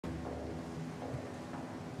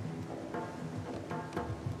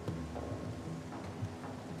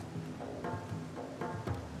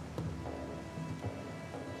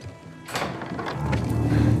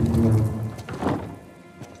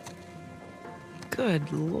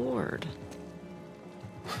Good Lord.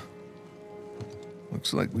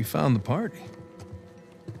 Looks like we found the party.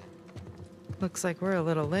 Looks like we're a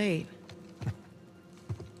little late.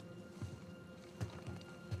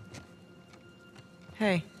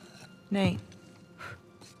 Hey, Nate.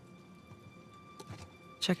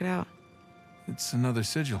 Check it out. It's another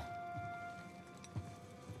sigil.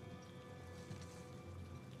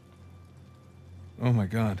 Oh my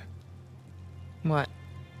God. What?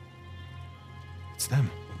 It's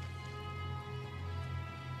them.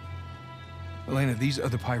 Elena, these are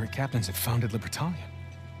the pirate captains that founded Libertalia.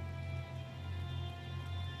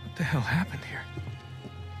 What the hell happened here?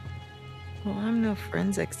 Well, I'm no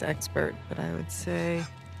forensics expert, but I would say...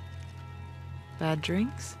 bad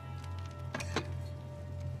drinks?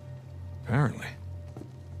 Apparently.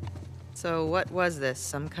 So what was this?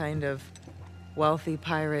 Some kind of wealthy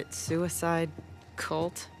pirate suicide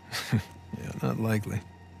cult? Yeah, not likely.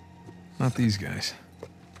 Not these guys.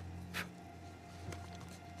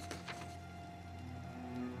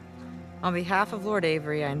 On behalf of Lord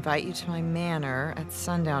Avery, I invite you to my manor at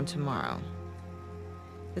sundown tomorrow.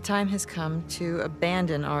 The time has come to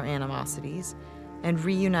abandon our animosities and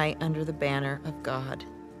reunite under the banner of God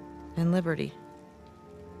and liberty.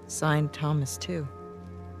 Signed, Thomas, too.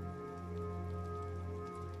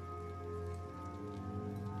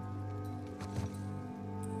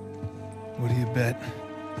 What do you bet?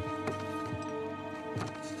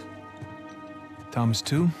 Thomas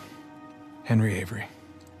 2, Henry Avery.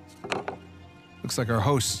 Looks like our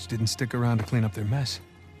hosts didn't stick around to clean up their mess.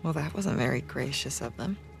 Well, that wasn't very gracious of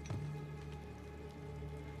them.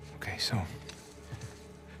 Okay, so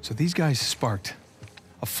these guys sparked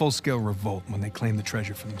a full-scale revolt when they claimed the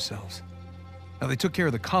treasure for themselves. Now, they took care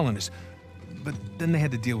of the colonists, but then they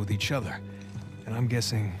had to deal with each other. And I'm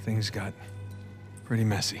guessing things got pretty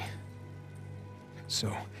messy.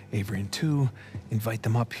 So, Avery and 2 invite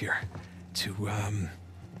them up here to,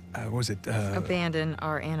 what was it? Abandon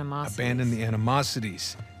our animosities. Abandon the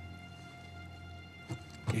animosities.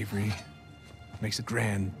 Avery makes a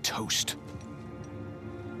grand toast.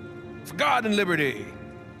 For God and liberty!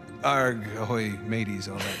 Arg, ahoy, mateys,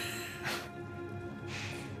 all that.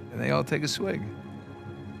 And they all take a swig.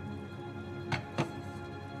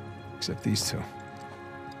 Except these two.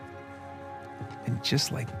 And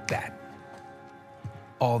just like that,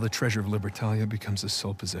 all the treasure of Libertalia becomes the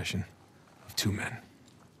sole possession of 2 men.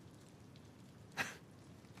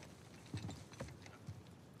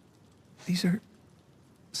 These are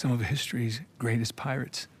some of history's greatest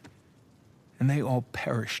pirates, and they all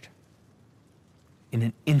perished in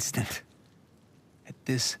an instant at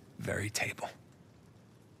this very table.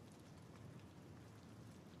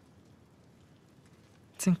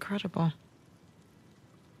 It's incredible.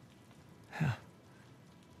 Yeah.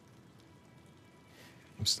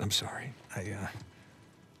 I'm sorry.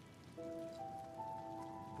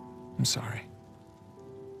 I'm sorry.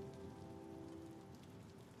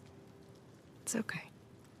 It's okay.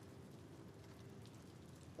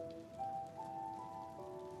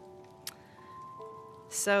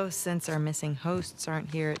 So, since our missing hosts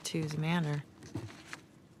aren't here at Two's Manor...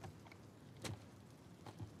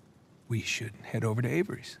 we should head over to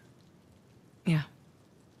Avery's. Yeah.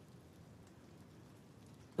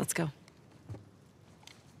 Let's go.